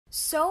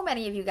So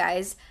many of you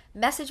guys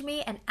message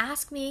me and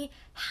ask me,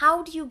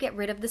 how do you get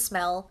rid of the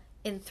smell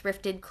in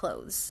thrifted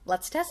clothes?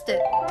 Let's test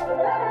it.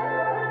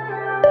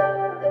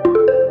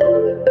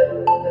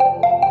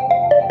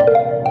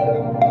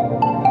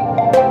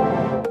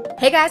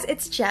 Hey guys,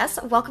 it's Jess.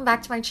 Welcome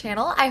back to my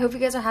channel. I hope you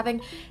guys are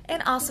having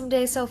an awesome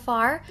day so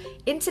far.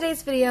 In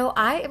today's video,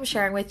 I am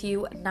sharing with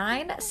you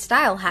 9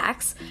 style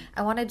hacks.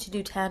 I wanted to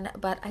do 10,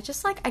 but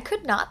I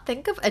could not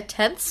think of a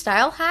 10th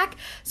style hack,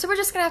 so we're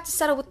just gonna have to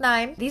settle with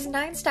 9. These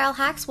 9 style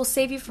hacks will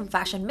save you from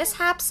fashion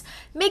mishaps,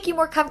 make you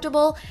more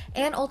comfortable,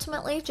 and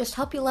ultimately just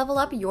help you level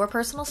up your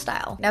personal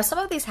style. Now, some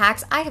of these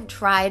hacks I have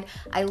tried,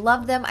 I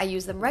love them, I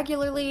use them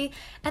regularly,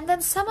 and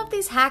then some of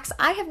these hacks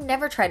I have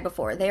never tried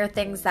before. They are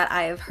things that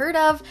I have heard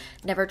of,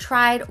 never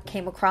tried,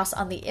 came across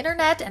on the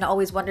internet, and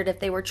always wondered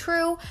if they were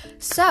true.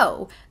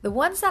 So the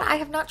ones that I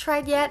have not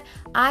tried yet,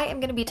 I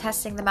am going to be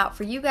testing them out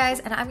for you guys,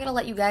 and I'm going to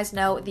let you guys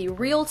know the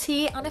real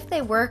tea on if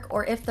they work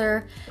or if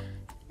they're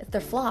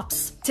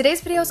flops.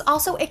 Today's video is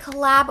also a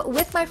collab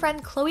with my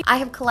friend Chloe. I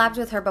have collabed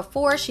with her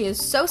before. She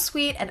is so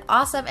sweet and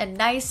awesome and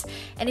nice.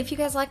 And if you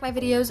guys like my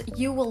videos,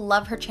 you will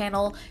love her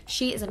channel.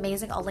 She is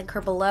amazing. I'll link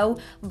her below.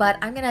 But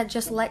I'm gonna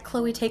just let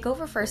Chloe take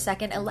over for a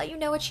second and let you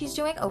know what she's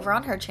doing over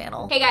on her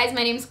channel. Hey guys,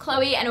 my name is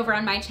Chloe, and over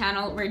on my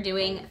channel, we're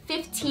doing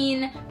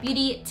 15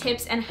 beauty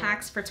tips and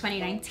hacks for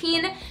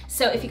 2019.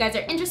 So if you guys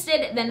are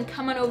interested, then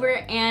come on over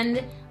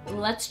and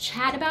let's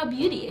chat about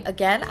beauty.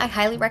 Again, I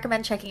highly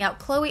recommend checking out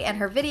Chloe and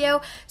her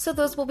video, so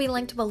those will be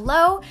linked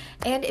below.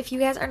 And if you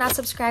guys are not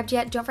subscribed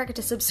yet, don't forget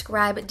to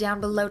subscribe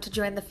down below to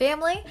join the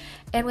family.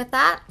 And with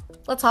that,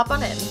 let's hop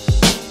on in.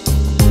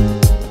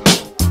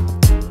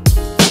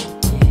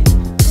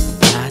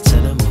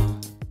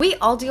 We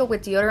all deal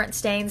with deodorant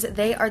stains.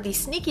 They are the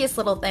sneakiest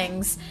little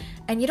things,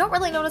 and you don't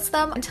really notice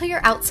them until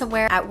you're out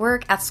somewhere, at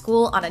work, at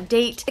school, on a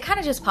date. They kind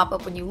of just pop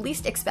up when you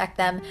least expect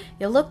them.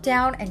 You look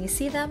down and you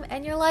see them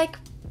and you're like,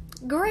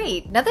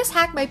 great. Now this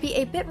hack might be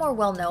a bit more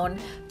well known,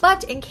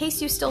 but in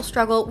case you still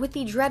struggle with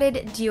the dreaded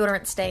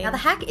deodorant stain. Now the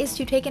hack is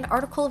to take an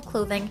article of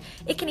clothing,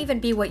 it can even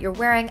be what you're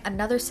wearing,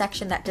 another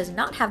section that does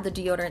not have the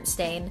deodorant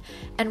stain,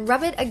 and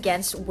rub it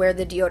against where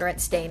the deodorant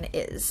stain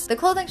is. The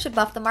clothing should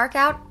buff the mark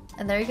out,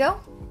 and there you go.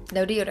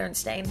 No deodorant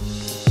stain.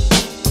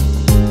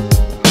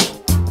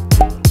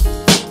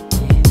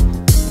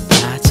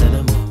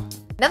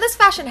 Now this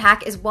fashion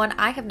hack is one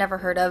I have never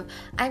heard of.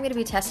 I'm going to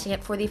be testing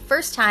it for the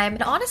first time,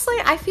 and honestly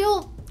I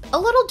feel a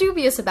little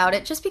dubious about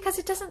it just because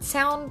it doesn't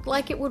sound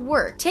like it would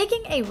work.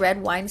 Taking a red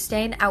wine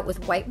stain out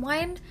with white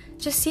wine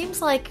just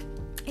seems like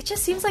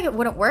it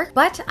wouldn't work,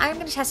 but I'm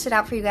going to test it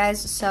out for you guys,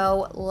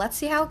 so let's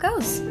see how it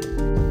goes.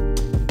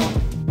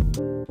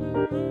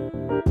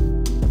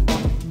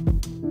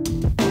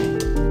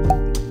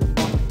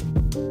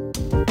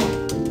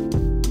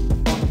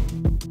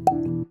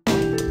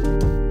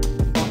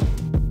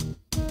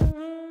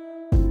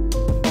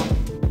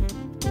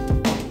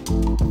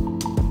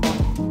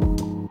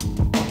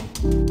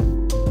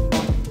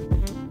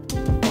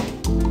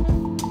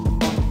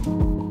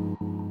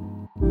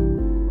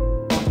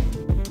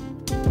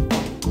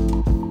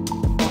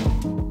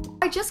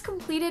 Just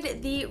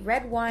completed the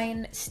red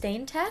wine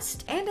stain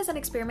test, and as an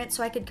experiment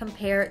so I could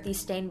compare the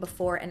stain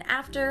before and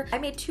after, I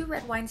made 2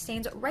 red wine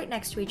stains right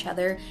next to each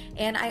other,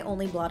 and I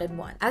only blotted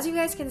one. As you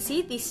guys can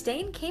see, the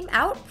stain came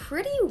out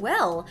pretty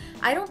well.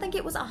 I don't think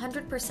it was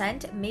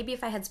 100%, maybe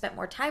if I had spent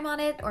more time on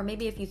it, or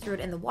maybe if you threw it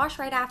in the wash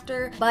right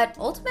after, but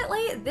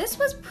ultimately this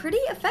was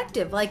pretty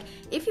effective. Like,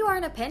 if you are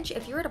in a pinch,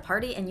 if you're at a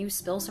party and you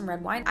spill some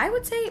red wine, I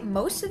would say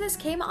most of this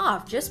came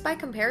off. Just by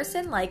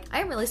comparison, like, I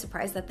am really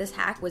surprised that this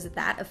hack was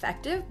that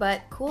effective,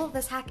 but cool,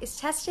 this hack is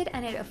tested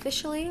and it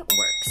officially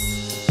works.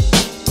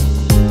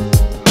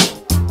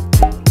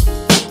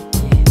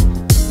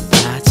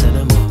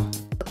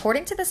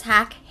 According to this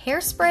hack,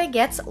 hairspray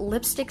gets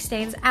lipstick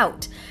stains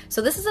out.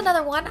 So this is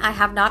another one I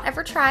have not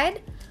ever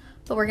tried,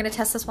 but we're gonna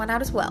test this one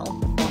out as well.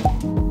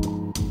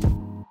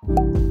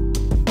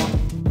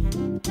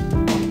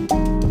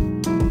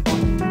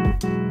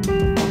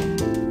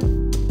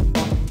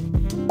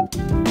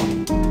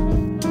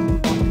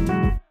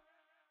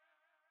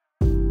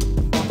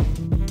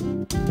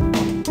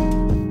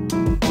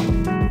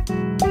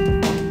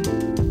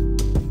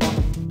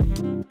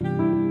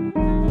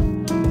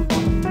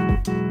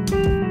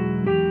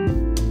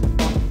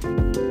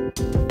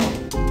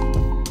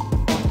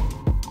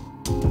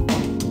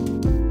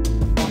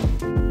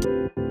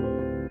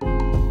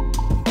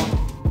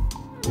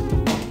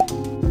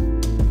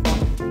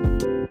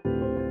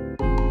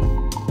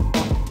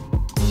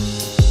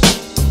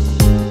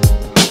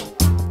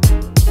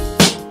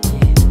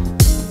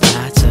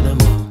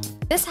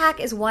 This hack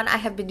is one I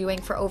have been doing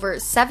for over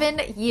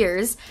 7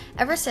 years,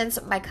 ever since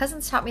my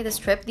cousins taught me this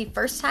trip the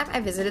first time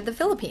I visited the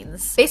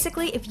Philippines.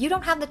 Basically, if you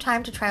don't have the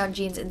time to try on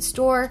jeans in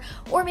store,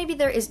 or maybe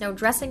there is no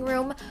dressing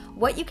room,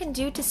 what you can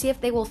do to see if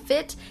they will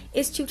fit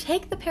is to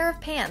take the pair of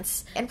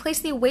pants and place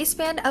the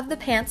waistband of the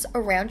pants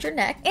around your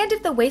neck, and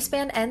if the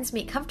waistband ends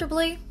meet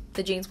comfortably,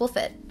 the jeans will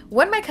fit.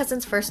 When my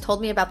cousins first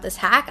told me about this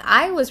hack,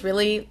 I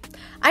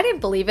didn't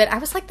believe it. I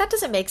was like, that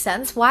doesn't make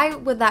sense. Why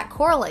would that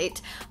correlate?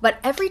 But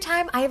every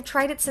time I have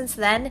tried it since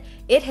then,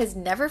 it has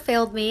never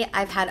failed me.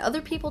 I've had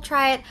other people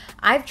try it.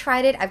 I've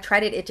tried it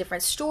at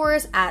different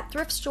stores, at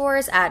thrift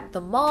stores, at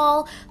the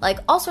mall, like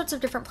all sorts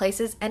of different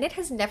places, and it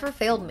has never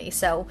failed me.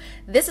 So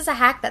this is a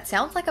hack that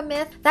sounds like a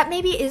myth, that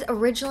maybe is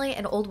originally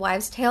an old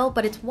wives' tale,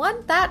 but it's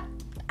one that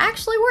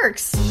actually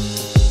works.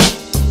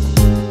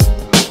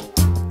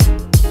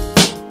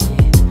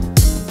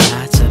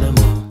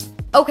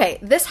 Okay,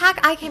 this hack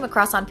I came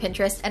across on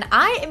Pinterest, and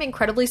I am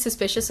incredibly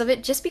suspicious of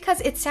it just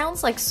because it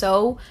sounds like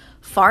so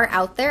far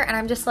out there, and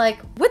I'm just like,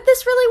 would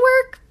this really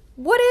work?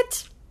 Would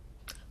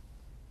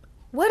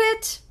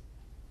it?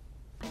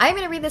 I'm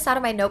going to read this out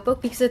of my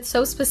notebook because it's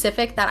so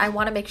specific that I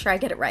want to make sure I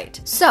get it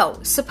right. So,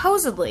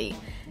 supposedly,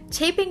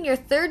 taping your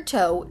third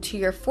toe to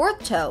your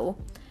fourth toe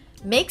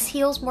makes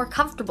heels more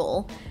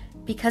comfortable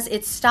because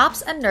it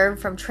stops a nerve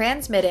from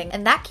transmitting,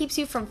 and that keeps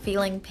you from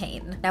feeling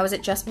pain. Now, is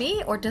it just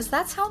me, or does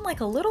that sound like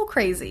a little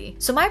crazy?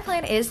 So my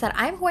plan is that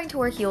I'm going to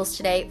wear heels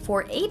today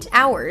for 8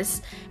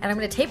 hours, and I'm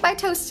going to tape my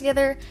toes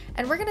together,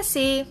 and we're going to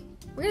see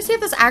if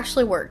this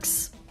actually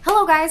works.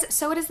 Hello guys,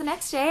 so it is the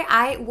next day.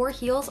 I wore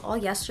heels all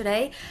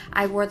yesterday.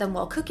 I wore them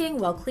while cooking,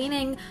 while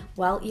cleaning,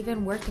 while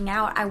even working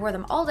out. I wore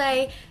them all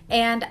day,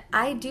 and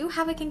I do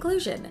have a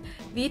conclusion.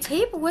 The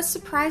tape was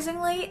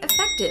surprisingly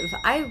effective.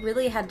 I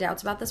really had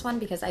doubts about this one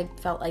because I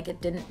felt like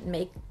it didn't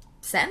make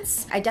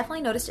sense. I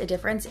definitely noticed a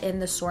difference in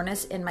the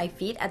soreness in my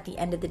feet at the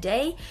end of the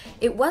day.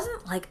 It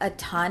wasn't like a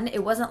ton.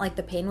 It wasn't like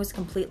the pain was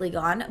completely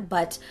gone,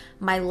 but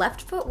my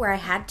left foot where I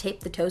had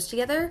taped the toes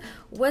together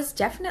was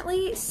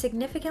definitely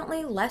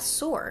significantly less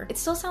sore. It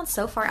still sounds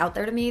so far out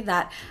there to me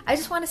that I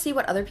just want to see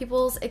what other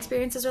people's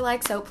experiences are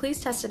like, so please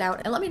test it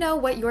out and let me know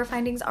what your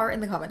findings are in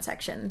the comment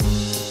section.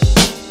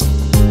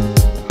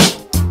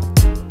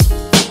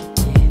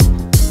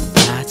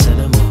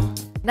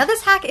 Now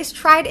this hack is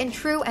tried and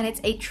true, and it's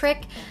a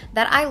trick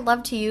that I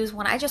love to use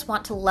when I just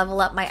want to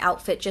level up my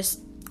outfit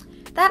just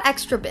that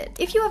extra bit.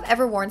 If you have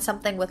ever worn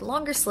something with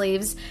longer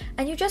sleeves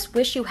and you just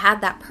wish you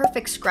had that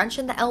perfect scrunch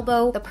in the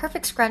elbow, the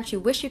perfect scrunch you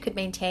wish you could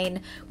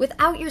maintain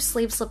without your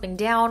sleeve slipping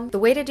down, the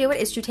way to do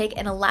it is to take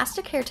an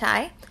elastic hair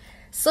tie,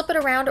 slip it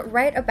around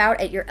right about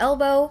at your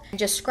elbow, and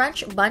just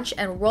scrunch, bunch,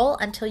 and roll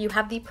until you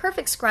have the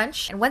perfect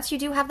scrunch. And once you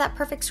do have that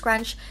perfect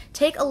scrunch,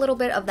 take a little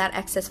bit of that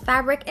excess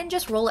fabric and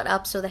just roll it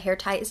up so the hair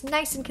tie is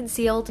nice and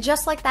concealed.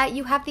 Just like that,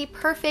 you have the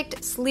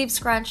perfect sleeve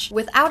scrunch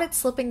without it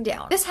slipping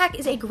down. This hack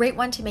is a great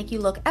one to make you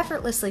look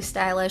effortlessly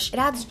stylish. It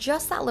adds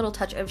just that little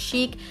touch of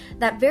chic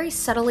that very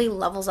subtly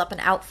levels up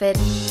an outfit.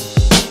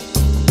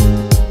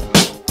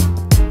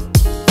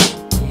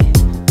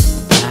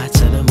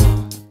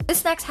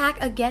 This next hack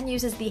again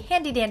uses the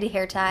handy dandy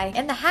hair tie,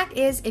 and the hack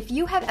is if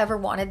you have ever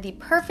wanted the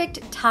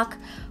perfect tuck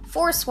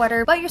for a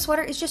sweater, but your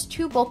sweater is just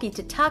too bulky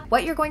to tuck,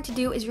 what you're going to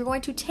do is you're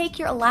going to take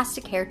your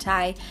elastic hair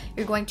tie,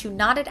 you're going to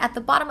knot it at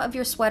the bottom of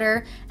your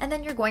sweater, and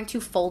then you're going to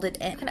fold it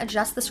in. You can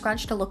adjust the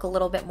scrunch to look a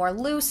little bit more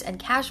loose and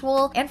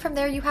casual, and from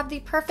there you have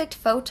the perfect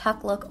faux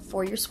tuck look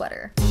for your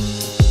sweater.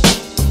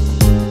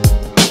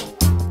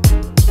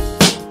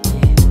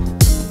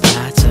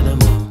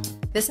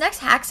 This next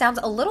hack sounds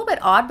a little bit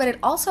odd, but it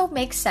also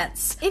makes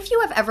sense. If you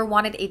have ever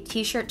wanted a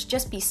t-shirt to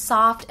just be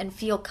soft and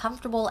feel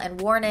comfortable and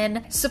worn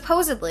in,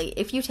 supposedly,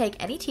 if you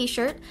take any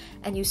t-shirt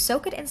and you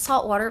soak it in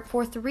salt water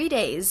for 3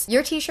 days,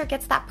 your t-shirt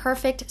gets that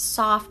perfect,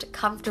 soft,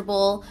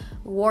 comfortable,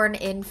 worn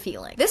in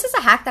feeling. This is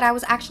a hack that I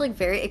was actually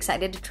very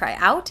excited to try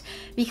out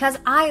because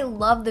I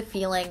love the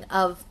feeling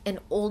of an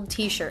old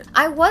t-shirt.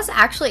 I was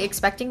actually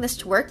expecting this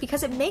to work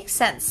because it makes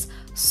sense.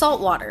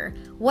 Salt water.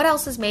 What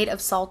else is made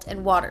of salt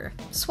and water?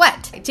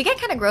 Sweat. To get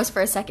kind of gross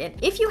for a second,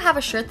 if you have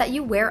a shirt that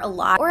you wear a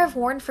lot or have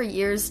worn for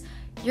years,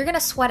 you're gonna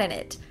sweat in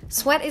it.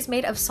 Sweat is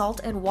made of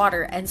salt and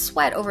water, and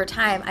sweat over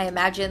time, I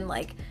imagine,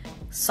 like,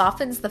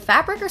 softens the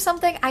fabric or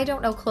something. I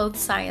don't know clothes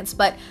science,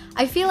 but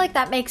I feel like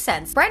that makes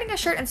sense. Brining a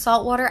shirt in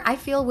salt water, I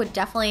feel, would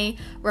definitely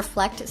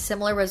reflect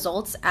similar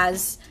results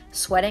as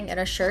sweating in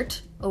a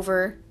shirt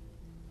over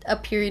a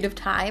period of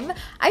time.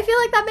 I feel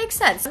like that makes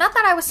sense. Not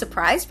that I was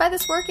surprised by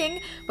this working,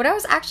 but I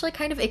was actually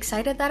kind of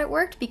excited that it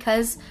worked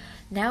because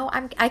now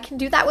I can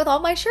do that with all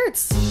my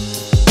shirts.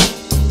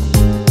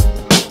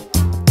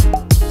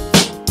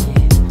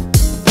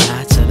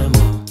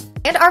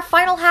 And our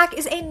final hack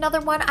is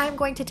another one I'm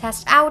going to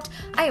test out.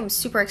 I am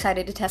super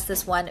excited to test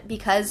this one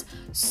because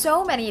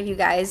so many of you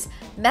guys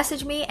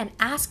message me and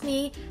ask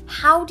me,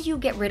 how do you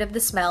get rid of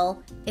the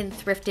smell in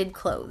thrifted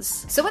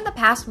clothes? So in the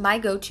past, my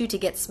go-to to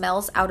get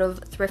smells out of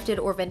thrifted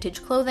or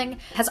vintage clothing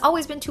has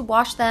always been to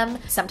wash them.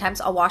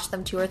 Sometimes I'll wash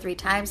them 2 or 3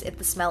 times if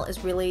the smell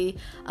is really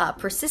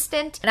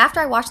persistent. And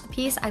after I wash the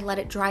piece, I let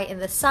it dry in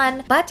the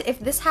sun. But if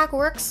this hack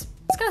works,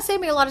 It's gonna save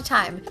me a lot of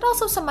time, and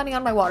also some money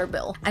on my water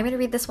bill. I'm gonna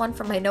read this one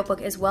from my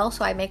notebook as well,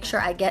 so I make sure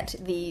I get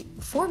the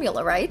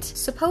formula right.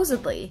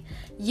 Supposedly,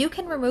 you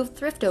can remove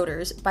thrift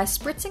odors by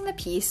spritzing the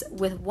piece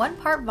with 1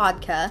 part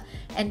vodka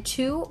and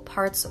 2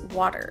 parts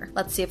water.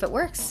 Let's see if it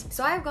works.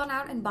 So I have gone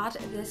out and bought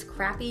this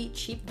crappy,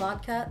 cheap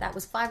vodka that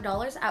was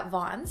 $5 at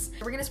Vaughn's.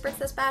 We're gonna spritz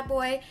this bad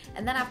boy,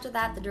 and then after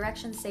that, the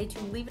directions say to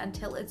leave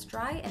until it's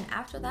dry, and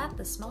after that,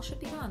 the smell should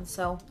be gone.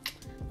 So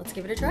let's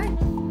give it a try.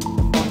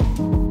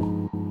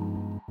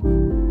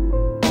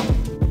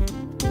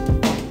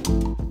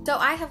 So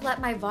I have let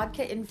my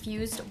vodka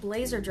infused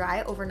blazer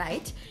dry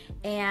overnight,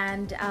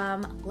 and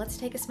let's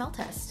take a smell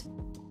test.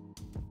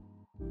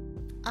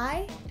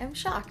 I am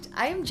shocked.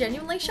 I am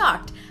genuinely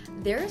shocked.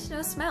 There is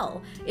no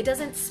smell. It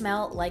doesn't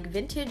smell like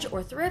vintage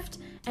or thrift,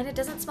 and it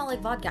doesn't smell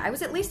like vodka. I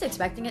was at least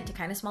expecting it to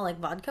kind of smell like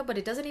vodka, but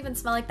it doesn't even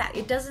smell like that.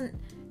 It doesn't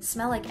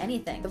smell like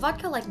anything. The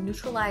vodka like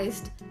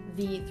neutralized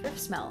the thrift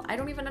smell. I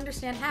don't even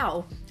understand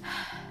how.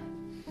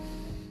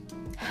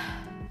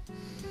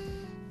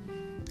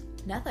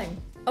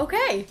 Nothing.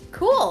 Okay,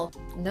 cool.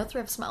 No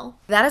thrift smell.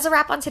 That is a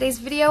wrap on today's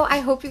video. I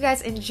hope you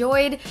guys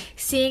enjoyed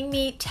seeing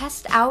me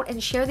test out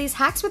and share these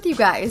hacks with you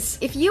guys.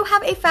 If you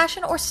have a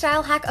fashion or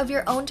style hack of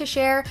your own to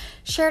share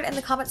it in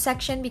the comment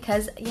section,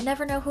 because you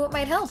never know who it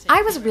might help.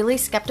 I was really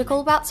skeptical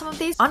about some of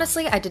these.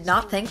 Honestly, I did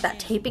not think that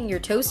taping your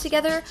toes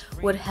together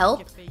would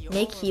help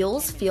make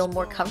heels feel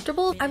more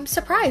comfortable. I'm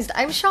surprised.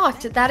 I'm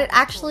shocked that it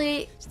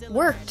actually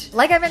worked.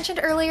 Like I mentioned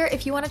earlier,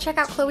 if you want to check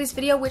out Chloe's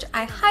video, which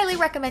I highly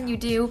recommend you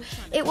do,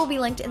 it will be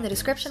linked in the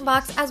description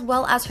box, as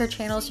well as her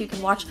channel, so you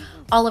can watch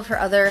all of her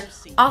other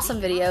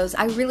awesome videos.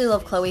 I really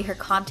love Chloe. Her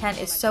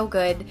content is so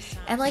good,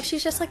 and like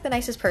she's just like the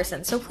nicest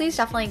person. So please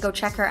definitely go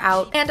check her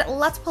out. And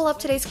let's pull up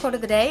today's quote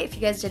of the day. If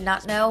you guys did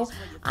not know,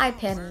 I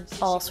pin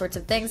all sorts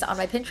of things on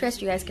my Pinterest.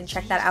 You guys can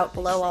check that out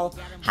below. I'll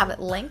have it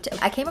linked.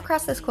 I came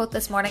across this quote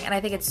this morning, and I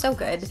think it's so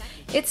good.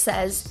 It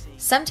says,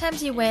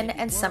 "Sometimes you win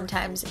and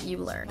sometimes you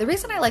learn." The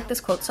reason I like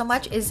this quote so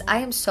much is I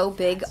am so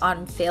big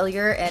on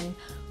failure and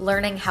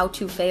learning how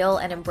to fail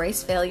and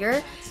embrace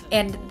failure.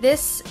 And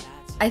this,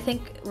 I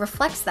think,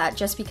 reflects that,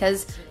 just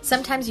because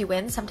sometimes you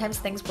win, sometimes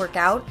things work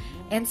out,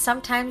 and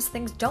sometimes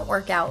things don't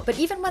work out. But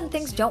even when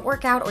things don't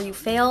work out or you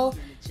fail,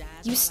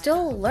 you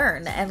still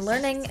learn, and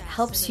learning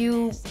helps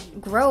you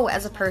grow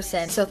as a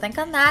person. So think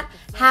on that.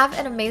 Have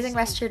an amazing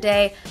rest of your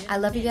day. I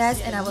love you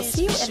guys, and I will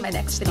see you in my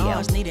next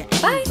video.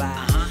 Bye!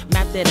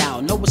 Mapped it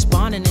out, no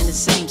responding in the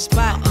same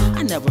spot.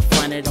 I never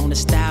fronted on the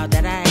style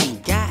that I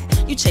ain't got.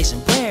 You chasing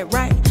bread,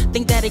 right?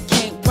 Think that it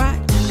can't rot?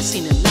 I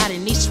seen a lot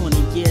in these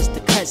 20 years, the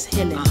cut's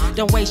healing.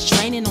 Don't waste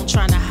training on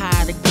trying to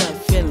hide a gut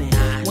feeling.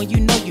 When you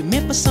know you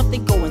meant for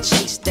something, go and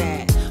chase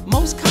that.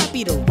 Most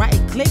copy the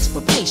right clicks,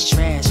 but paste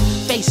trash.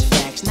 Face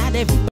facts, not everybody.